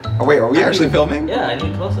Oh wait, are we actually filming? Yeah, I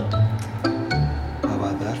need a close-up. How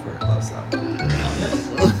about that for a close-up?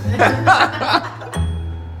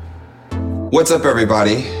 What's up,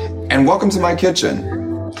 everybody, and welcome to my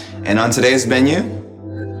kitchen. And on today's menu,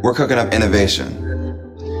 we're cooking up innovation.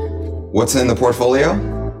 What's in the portfolio?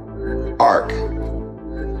 ARK.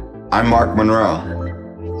 I'm Mark Monroe,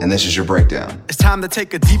 and this is your breakdown. It's time to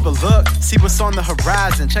take a deeper look, see what's on the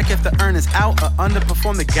horizon, check if the earnings out or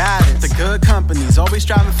underperform the guidance. The good companies always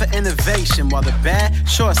striving for innovation, while the bad,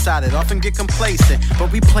 short-sighted, often get complacent.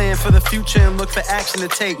 But we plan for the future and look for action to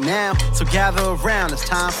take now. So gather around, it's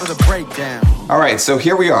time for the breakdown. All right, so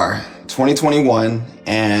here we are, 2021,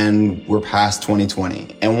 and we're past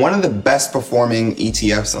 2020. And one of the best performing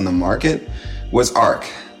ETFs on the market was ARK.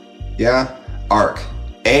 Yeah, ARK.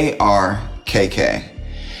 ARKK.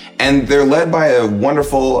 And they're led by a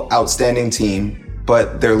wonderful, outstanding team,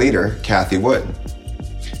 but their leader, Cathie Wood.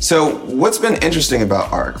 So what's been interesting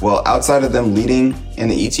about ARK? Well, outside of them leading in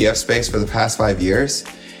the ETF space for the past 5 years,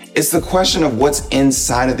 it's the question of what's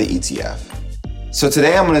inside of the ETF. So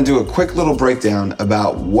today I'm gonna do a quick little breakdown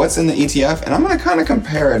about what's in the ETF, and I'm gonna kind of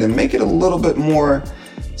compare it and make it a little bit more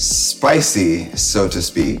spicy, so to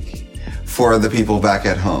speak, for the people back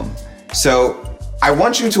at home. So I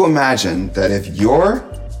want you to imagine that if your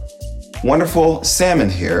wonderful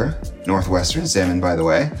salmon here, Northwestern salmon by the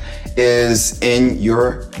way, is in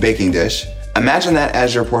your baking dish, imagine that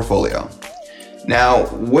as your portfolio. Now,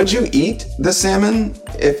 would you eat the salmon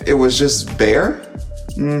if it was just bare?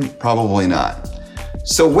 Probably not.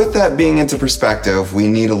 So with that being into perspective, we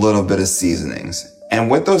need a little bit of seasonings. And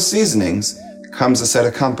with those seasonings comes a set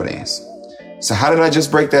of companies. So how did I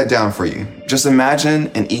just break that down for you? Just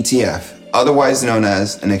imagine an ETF, otherwise known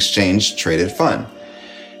as an exchange-traded fund.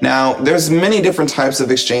 Now, there's many different types of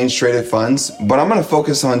exchange-traded funds, but I'm gonna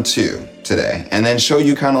focus on two today and then show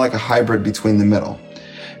you kind of like a hybrid between the middle.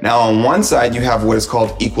 Now, on one side, you have what is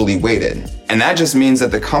called equally weighted, and that just means that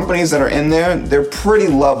the companies that are in there, they're pretty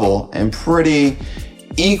level and pretty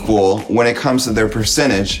equal when it comes to their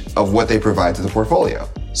percentage of what they provide to the portfolio.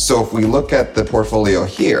 So if we look at the portfolio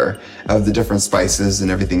here of the different spices and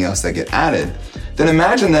everything else that get added, then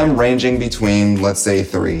imagine them ranging between, let's say,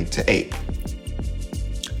 3 to 8.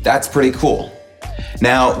 That's pretty cool.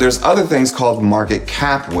 Now, there's other things called market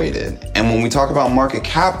cap weighted. And when we talk about market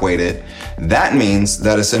cap weighted, that means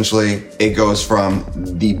that essentially it goes from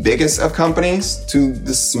the biggest of companies to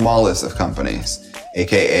the smallest of companies,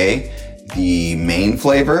 AKA the main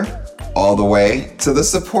flavor all the way to the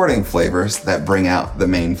supporting flavors that bring out the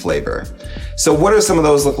main flavor. So what do some of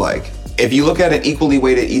those look like? If you look at an equally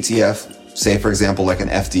weighted ETF, say for example like an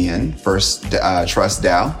FDN, First Trust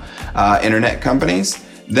Dow, internet companies,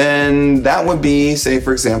 then that would be, say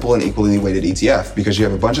for example, an equally weighted ETF, because you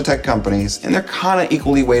have a bunch of tech companies and they're kind of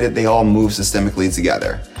equally weighted, they all move systemically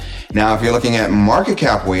together. Now if you're looking at market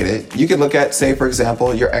cap weighted, you could look at, say for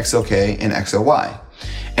example, your XOK and XOY.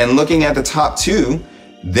 And looking at the top two,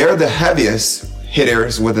 they're the heaviest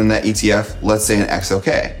hitters within that ETF, let's say an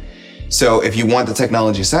XOK. So if you want the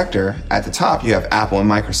technology sector, at the top you have Apple and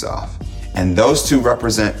Microsoft. And those two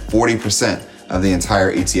represent 40% of the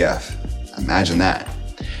entire ETF. Imagine that.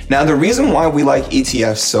 Now the reason why we like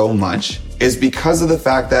ETFs so much is because of the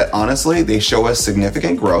fact that honestly, they show us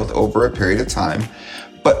significant growth over a period of time,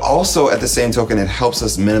 but also at the same token, it helps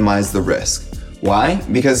us minimize the risk. Why?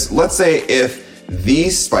 Because let's say if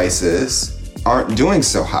these spices aren't doing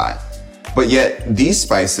so hot, but yet these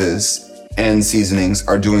spices and seasonings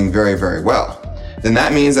are doing very, very well, then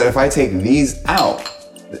that means that if I take these out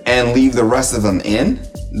and leave the rest of them in,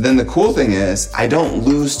 then the cool thing is I don't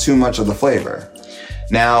lose too much of the flavor.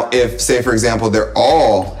 Now, if say for example, they're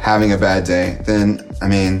all having a bad day, then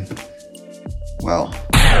well,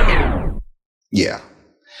 yeah.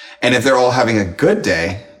 And if they're all having a good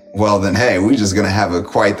day, well then hey, we're just gonna have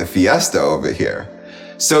quite the fiesta over here.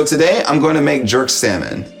 So today I'm going to make jerk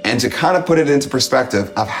salmon, and to kind of put it into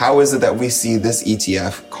perspective of how is it that we see this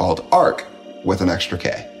ETF called ARK with an extra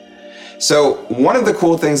K. So one of the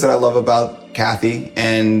cool things that I love about Cathie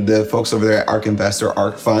and the folks over there at ARK Invest or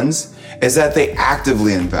ARK Funds is that they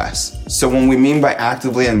actively invest. So when we mean by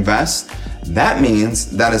actively invest, that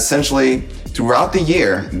means that essentially throughout the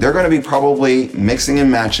year, they're going to be probably mixing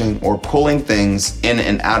and matching or pulling things in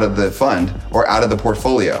and out of the fund or out of the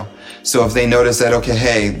portfolio. So if they notice that, okay,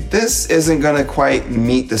 hey, this isn't gonna quite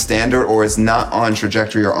meet the standard or it's not on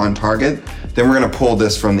trajectory or on target, then we're gonna pull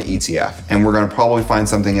this from the ETF and we're gonna probably find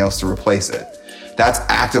something else to replace it. That's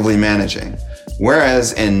actively managing.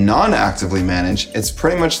 Whereas in non-actively managed, it's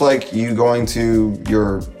pretty much like you going to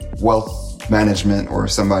your wealth management or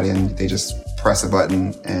somebody and they just press a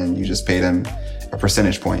button and you just pay them a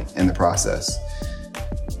percentage point in the process.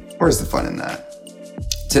 Where's the fun in that?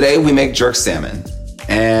 Today we make jerk salmon,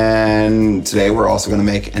 and today we're also gonna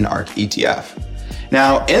make an ARK ETF.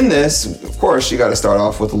 Now in this, of course, you gotta start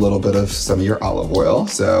off with a little bit of some of your olive oil.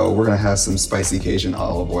 So we're gonna have some spicy Cajun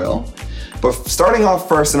olive oil. But starting off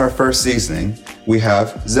first in our first seasoning, we have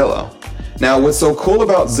Zillow. Now what's so cool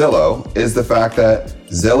about Zillow is the fact that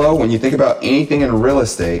Zillow, when you think about anything in real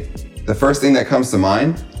estate, the first thing that comes to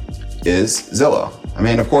mind is Zillow. I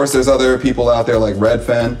mean, of course, there's other people out there like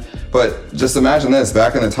Redfin, but just imagine this,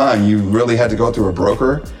 back in the time, you really had to go through a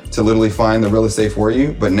broker to literally find the real estate for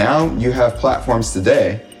you. But now you have platforms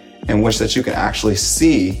today in which that you can actually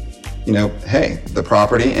see, hey, the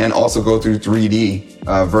property, and also go through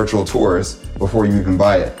 3D virtual tours before you even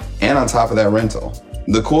buy it. And on top of that, rental.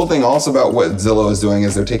 The cool thing also about what Zillow is doing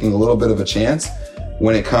is they're taking a little bit of a chance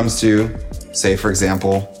when it comes to, say, for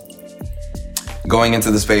example, going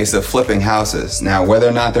into the space of flipping houses. Now, whether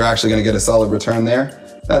or not they're actually going to get a solid return there,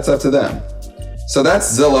 that's up to them. So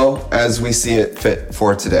that's Zillow as we see it fit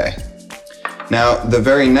for today. Now, the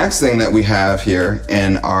very next thing that we have here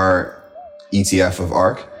in our ETF of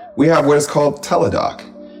ARK, we have what is called Teladoc.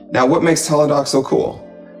 Now, what makes Teladoc so cool?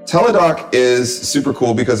 Teladoc is super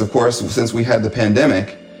cool because, of course, since we had the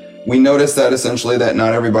pandemic, we noticed that essentially that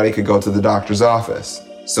not everybody could go to the doctor's office.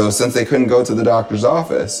 So since they couldn't go to the doctor's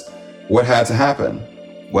office, what had to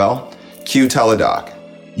happen? Well, cue Teladoc.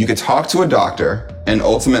 You could talk to a doctor, and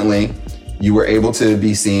ultimately you were able to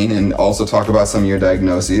be seen and also talk about some of your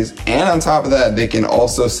diagnoses. And on top of that, they can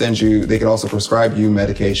also prescribe you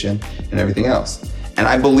medication and everything else. And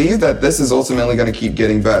I believe that this is ultimately going to keep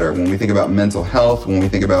getting better. When we think about mental health, when we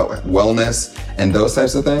think about wellness and those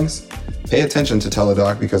types of things, pay attention to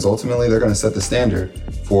Teladoc because ultimately they're going to set the standard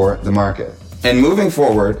for the market. And moving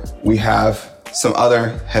forward, we have some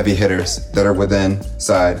other heavy hitters that are within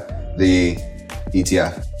inside the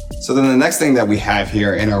ETF. So then the next thing that we have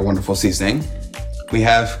here in our wonderful seasoning, we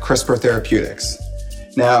have CRISPR Therapeutics.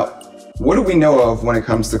 Now, what do we know of when it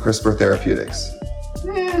comes to CRISPR Therapeutics?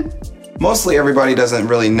 Mostly everybody doesn't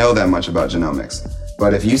really know that much about genomics.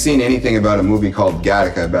 But if you've seen anything about a movie called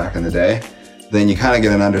Gattaca back in the day, then you kind of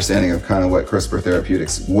get an understanding of kind of what CRISPR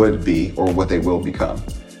Therapeutics would be or what they will become.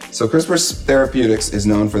 So CRISPR Therapeutics is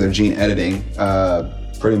known for their gene editing.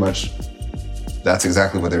 Pretty much that's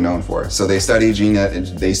exactly what they're known for. So they study gene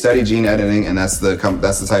editing, and that's the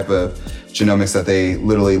type of genomics that they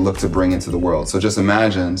literally look to bring into the world. So just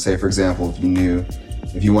imagine, say for example,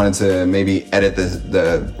 if you wanted to maybe edit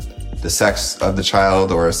the sex of the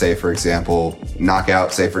child, or say for example, knock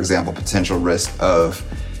out, say for example, potential risk of,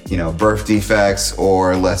 birth defects,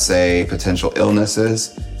 or let's say potential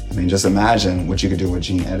illnesses. I mean, just imagine what you could do with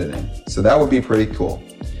gene editing. So that would be pretty cool.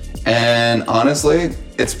 And honestly,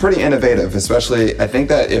 it's pretty innovative, especially I think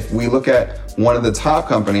that if we look at one of the top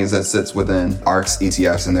companies that sits within ARK's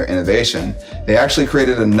ETFs and their innovation, they actually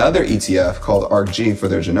created another ETF called ARKG for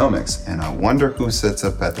their genomics. And I wonder who sits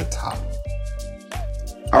up at the top.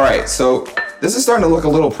 All right, so this is starting to look a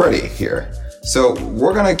little pretty here. So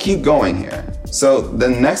we're gonna keep going here. So the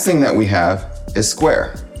next thing that we have is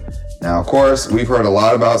Square. Now, of course, we've heard a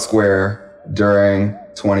lot about Square during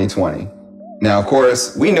 2020. Now, of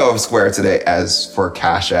course, we know of Square today as for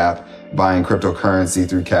Cash App, buying cryptocurrency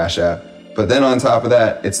through Cash App. But then on top of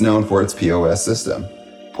that, it's known for its POS system,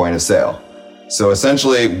 point of sale. So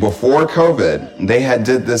essentially, before COVID, they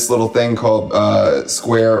did this little thing called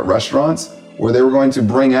Square Restaurants, where they were going to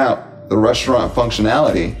bring out the restaurant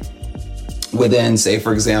functionality within, say,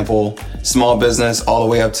 for example, small business all the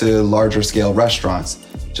way up to larger scale restaurants.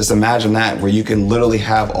 Just imagine that, where you can literally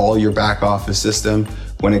have all your back office system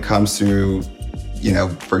when it comes to,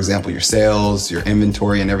 for example, your sales, your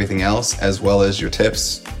inventory and everything else, as well as your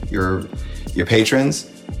tips, your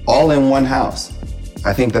patrons, all in one house.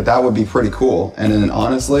 I think that would be pretty cool. And then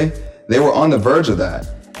honestly, they were on the verge of that.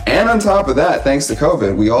 And on top of that, thanks to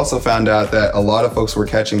COVID, we also found out that a lot of folks were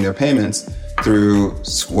catching their payments through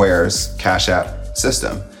Square's Cash App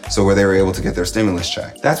system. So where they were able to get their stimulus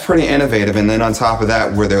check. That's pretty innovative. And then on top of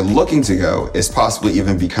that, where they're looking to go is possibly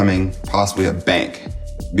even becoming a bank,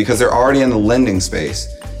 because they're already in the lending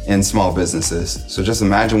space in small businesses. So just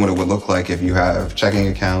imagine what it would look like if you have checking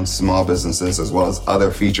accounts, small businesses, as well as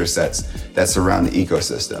other feature sets that surround the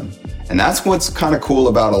ecosystem. And that's what's kind of cool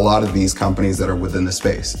about a lot of these companies that are within the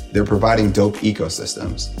space. They're providing dope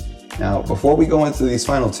ecosystems. Now, before we go into these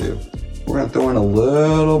final two, we're gonna throw in a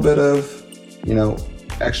little bit of,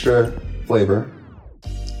 extra flavor,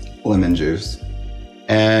 lemon juice.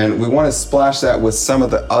 And we want to splash that with some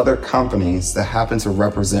of the other companies that happen to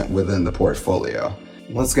represent within the portfolio.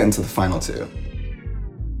 Let's get into the final two.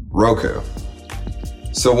 Roku.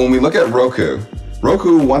 So when we look at Roku,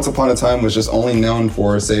 Roku, once upon a time, was just only known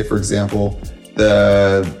for, say, for example,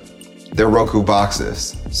 their Roku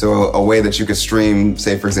boxes. So a way that you could stream,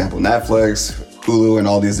 say, for example, Netflix, Hulu, and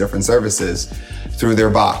all these different services through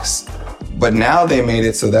their box. But now they made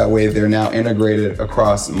it so that way they're now integrated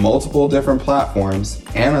across multiple different platforms.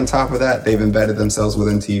 And on top of that, they've embedded themselves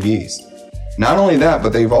within TVs. Not only that,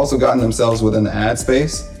 but they've also gotten themselves within the ad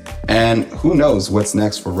space. And who knows what's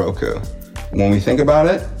next for Roku. When we think about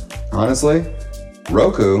it, honestly,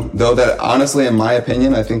 Roku, though that honestly, in my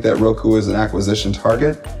opinion, I think that Roku is an acquisition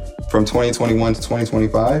target from 2021 to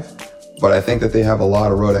 2025. But I think that they have a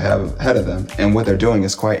lot of road ahead of them. And what they're doing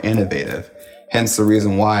is quite innovative. Hence the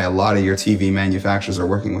reason why a lot of your TV manufacturers are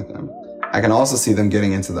working with them. I can also see them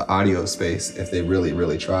getting into the audio space if they really,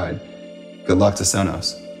 really tried. Good luck to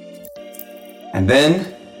Sonos. And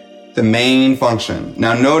then the main function.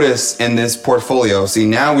 Now notice in this portfolio, see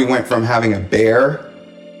now we went from having a bare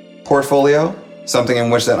portfolio, something in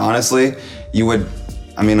which that honestly you would,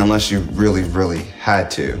 unless you really, really had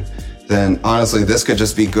to, then honestly this could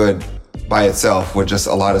just be good by itself with just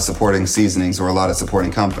a lot of supporting seasonings or a lot of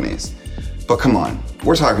supporting companies. But come on,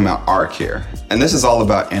 we're talking about ARK here, and this is all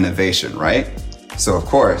about innovation, right? So of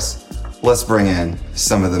course, let's bring in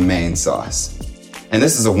some of the main sauce. And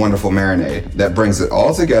this is a wonderful marinade that brings it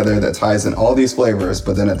all together, that ties in all these flavors,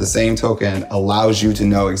 but then at the same token allows you to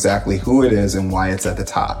know exactly who it is and why it's at the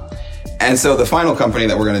top. And so the final company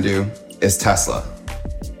that we're gonna do is Tesla.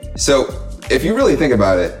 So if you really think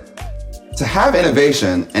about it, to have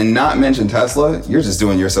innovation and not mention Tesla, you're just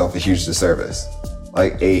doing yourself a huge disservice.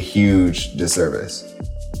 Like a huge disservice.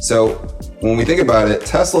 So when we think about it,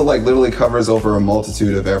 Tesla literally covers over a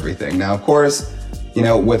multitude of everything. Now, of course,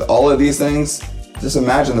 with all of these things, just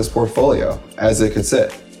imagine this portfolio as it could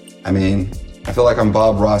sit. I feel like I'm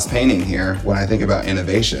Bob Ross painting here when I think about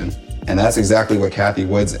innovation. And that's exactly what Kathy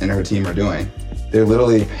Woods and her team are doing. They're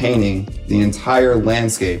literally painting the entire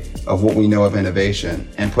landscape of what we know of innovation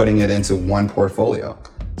and putting it into one portfolio.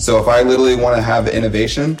 So if I literally want to have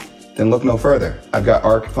innovation, then look no further. I've got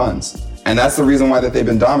ARK funds. And that's the reason why that they've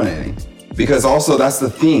been dominating. Because also that's the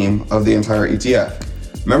theme of the entire ETF.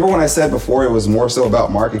 Remember when I said before it was more so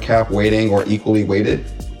about market cap weighting or equally weighted?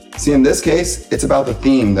 See, in this case, it's about the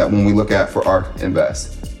theme that when we look at for ARK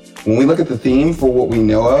Invest. When we look at the theme for what we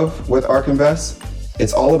know of with ARK Invest,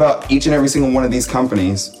 it's all about each and every single one of these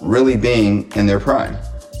companies really being in their prime.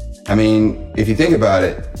 If you think about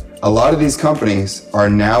it, a lot of these companies are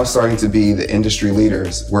now starting to be the industry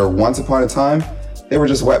leaders, where once upon a time, they were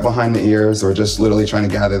just wet behind the ears or just literally trying to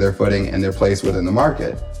gather their footing and their place within the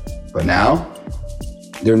market. But now,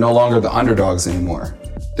 they're no longer the underdogs anymore.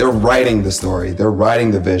 They're writing the story, they're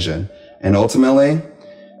writing the vision. And ultimately,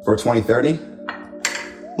 for 2030,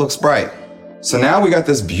 looks bright. So now we got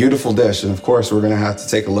this beautiful dish, and of course, we're gonna have to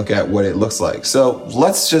take a look at what it looks like. So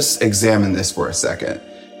let's just examine this for a second.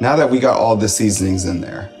 Now that we got all the seasonings in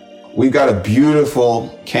there, we've got a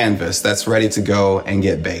beautiful canvas that's ready to go and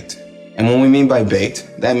get baked. And when we mean by baked,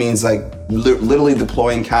 that means literally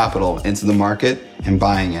deploying capital into the market and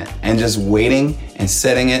buying it and just waiting and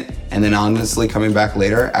setting it and then honestly coming back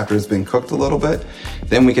later after it's been cooked a little bit.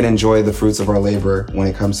 Then we can enjoy the fruits of our labor when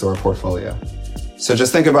it comes to our portfolio. So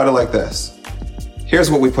just think about it like this. Here's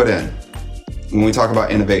what we put in when we talk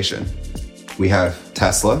about innovation. We have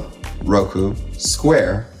Tesla, Roku,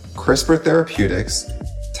 Square, CRISPR Therapeutics,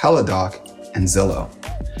 Teladoc, and Zillow.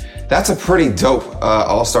 That's a pretty dope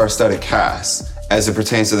all-star studded cast as it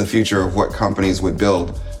pertains to the future of what companies would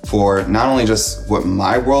build for not only just what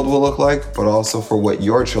my world will look like, but also for what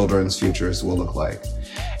your children's futures will look like.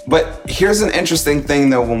 But here's an interesting thing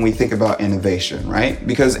though when we think about innovation, right?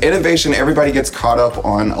 Because innovation, everybody gets caught up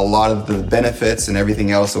on a lot of the benefits and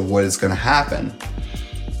everything else of what is gonna happen.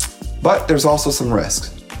 But there's also some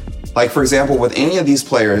risks. Like for example, with any of these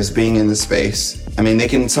players being in the space, they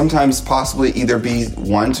can sometimes possibly either be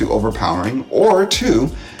one, too overpowering, or two,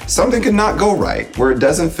 something could not go right where it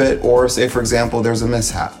doesn't fit, or say for example, there's a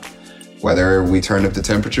mishap. Whether we turned up the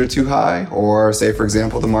temperature too high, or say for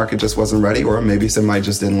example, the market just wasn't ready, or maybe somebody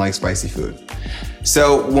just didn't like spicy food.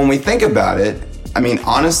 So when we think about it,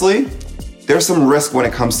 honestly, there's some risk when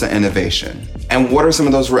it comes to innovation. And what are some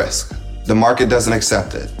of those risks? The market doesn't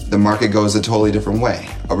accept it. The market goes a totally different way.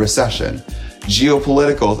 A recession,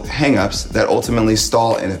 geopolitical hangups that ultimately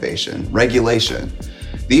stall innovation, regulation.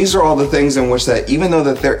 These are all the things in which that even though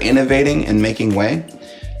that they're innovating and making way,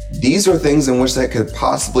 these are things in which that could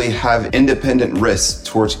possibly have independent risks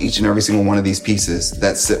towards each and every single one of these pieces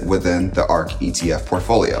that sit within the ARK ETF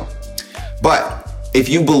portfolio. But if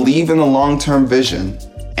you believe in the long-term vision,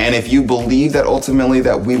 and if you believe that ultimately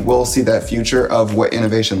that we will see that future of what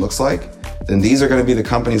innovation looks like, then these are going to be the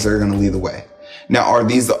companies that are going to lead the way. Now, are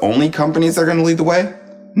these the only companies that are going to lead the way?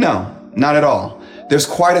 No, not at all. There's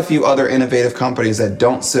quite a few other innovative companies that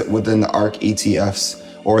don't sit within the ARK ETFs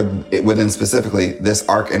or within specifically this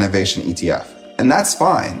ARK Innovation ETF. And that's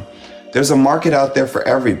fine. There's a market out there for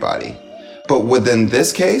everybody. But within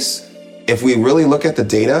this case, if we really look at the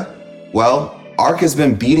data, well, ARK has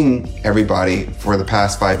been beating everybody for the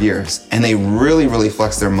past 5 years, and they really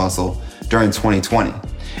flexed their muscle during 2020.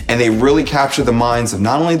 And they really captured the minds of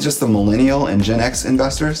not only just the millennial and Gen X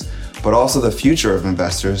investors, but also the future of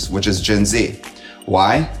investors, which is Gen Z.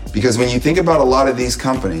 Why? Because when you think about a lot of these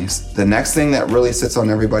companies, the next thing that really sits on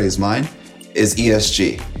everybody's mind is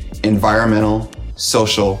ESG, environmental,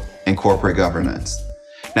 social, and corporate governance.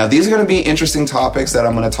 Now, these are going to be interesting topics that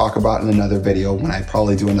I'm going to talk about in another video when I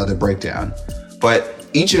probably do another breakdown. But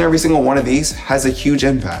each and every single one of these has a huge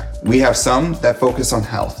impact. We have some that focus on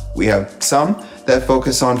health. We have some that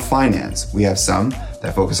focus on finance. We have some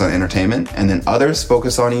that focus on entertainment, and then others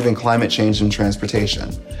focus on even climate change and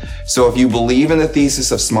transportation. So if you believe in the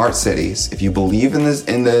thesis of smart cities, if you believe in this,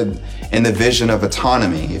 in the vision of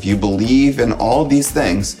autonomy, if you believe in all of these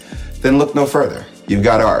things, then look no further. You've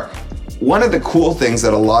got ARK. One of the cool things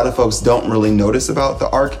that a lot of folks don't really notice about the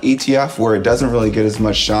ARK ETF, where it doesn't really get as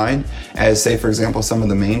much shine as, say, for example, some of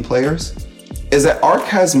the main players, is that ARK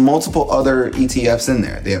has multiple other ETFs in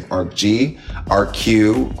there. They have ARKG,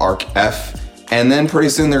 ARKQ, ARKF, and then pretty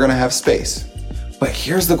soon they're gonna have space. But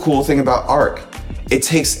here's the cool thing about ARK. It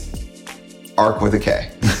takes ARK with a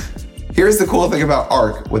K. Here's the cool thing about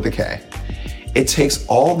ARK with a K. It takes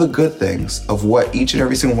all the good things of what each and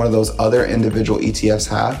every single one of those other individual ETFs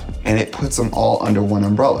have, and it puts them all under one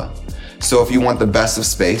umbrella. So if you want the best of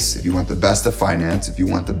space, if you want the best of finance, if you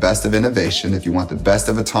want the best of innovation, if you want the best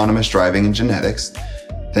of autonomous driving and genetics,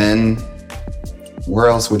 then where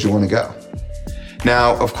else would you want to go?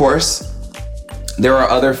 Now, of course, there are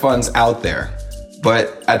other funds out there,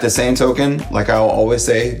 but at the same token, like I'll always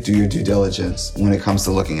say, do your due diligence when it comes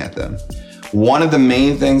to looking at them. One of the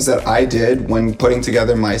main things that I did when putting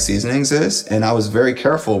together my seasonings is, and I was very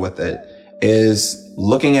careful with it, is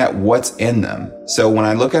looking at what's in them. So when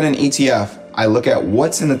I look at an ETF, I look at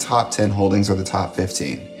what's in the top 10 holdings or the top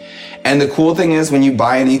 15. And the cool thing is when you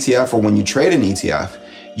buy an ETF or when you trade an ETF,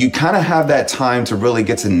 you kind of have that time to really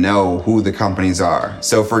get to know who the companies are.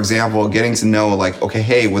 So for example, getting to know like, okay,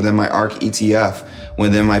 hey, within my ARK ETF,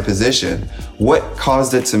 within my position, what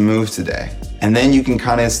caused it to move today? And then you can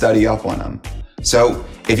kind of study up on them. So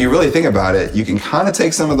if you really think about it, you can kind of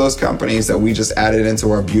take some of those companies that we just added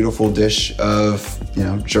into our beautiful dish of,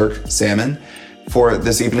 jerk salmon for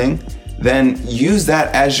this evening, then use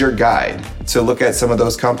that as your guide to look at some of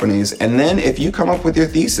those companies. And then if you come up with your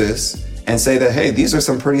thesis and say that, hey, these are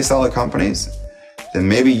some pretty solid companies, then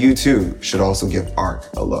maybe you too should also give ARK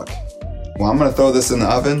a look. Well, I'm gonna throw this in the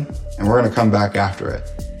oven and we're gonna come back after it.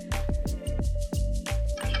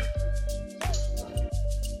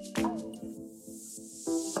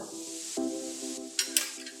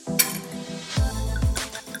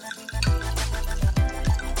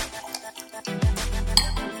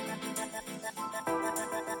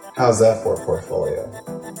 How's that for a portfolio?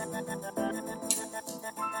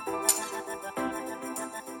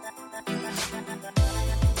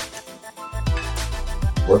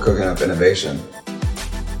 We're cooking up innovation.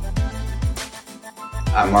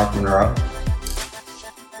 I'm Mark Monroe.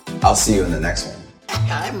 I'll see you in the next one.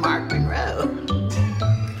 I'm Mark Monroe.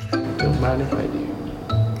 Don't mind if I do.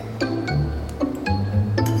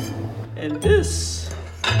 And this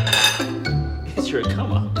is your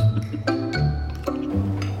come up.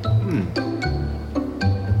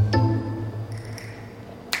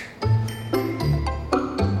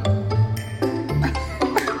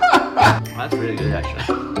 That's really good,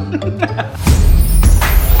 actually.